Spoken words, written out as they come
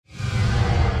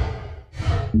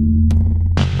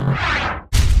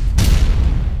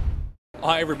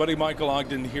Hi everybody, Michael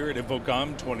Ogden here at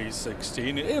Infocomm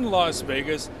 2016 in Las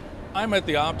Vegas. I'm at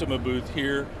the Optoma booth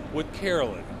here with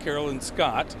Carolyn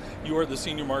Scott. You are the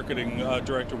Senior Marketing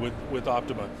Director with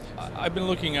Optoma. I've been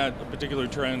looking at a particular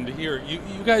trend here. You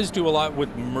guys do a lot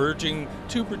with merging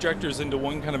two projectors into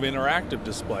one kind of interactive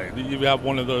display. You have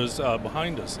one of those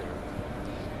behind us here.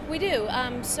 We do.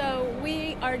 So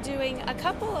we are doing a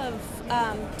couple of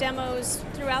demos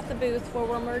throughout the booth where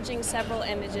we're merging several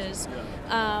images.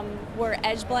 We're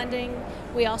edge blending.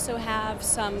 We also have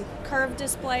some curved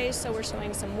displays, so we're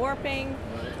showing some warping.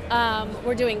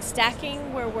 We're doing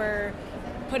stacking where we're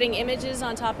putting images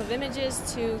on top of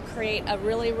images to create a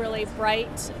really, really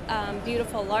bright,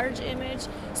 beautiful, large image.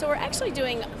 So we're actually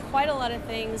doing quite a lot of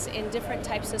things in different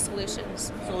types of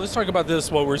solutions. So let's talk about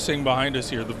this, what we're seeing behind us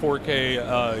here, the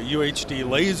 4K UHD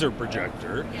laser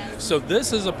projector. Yes. So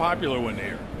this is a popular one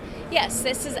here. Yes,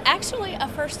 this is actually a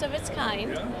first of its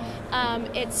kind. Yeah.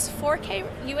 It's 4K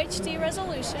UHD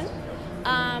resolution.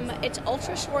 It's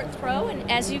ultra short throw, and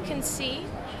as you can see,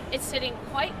 it's sitting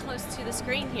quite close to the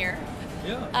screen here.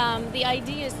 Yeah. The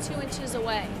ID is 2 inches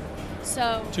away.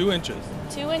 So 2 inches.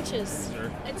 2 inches.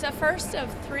 Sure. It's a first of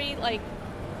three,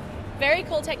 very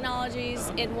cool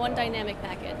technologies in one dynamic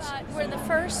package. We're the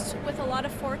first with a lot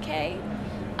of 4K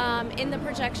in the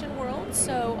projection world.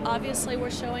 So obviously we're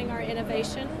showing our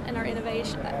innovation and our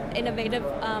innovative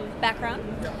background.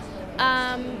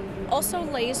 Also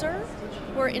laser.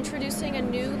 We're introducing a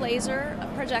new laser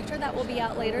projector that will be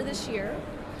out later this year.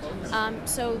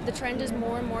 So the trend is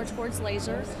more and more towards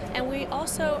laser, and we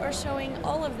also are showing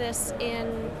all of this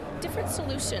in different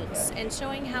solutions and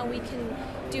showing how we can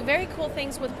do very cool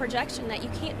things with projection that you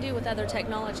can't do with other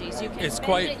technologies. You can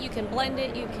bend it, you can blend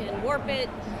it, you can warp it,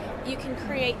 you can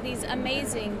create these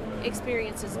amazing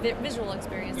experiences, visual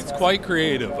experiences. It's quite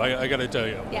creative, I got to tell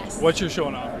you. Yes. What you're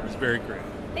showing off here is very creative.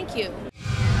 Thank you.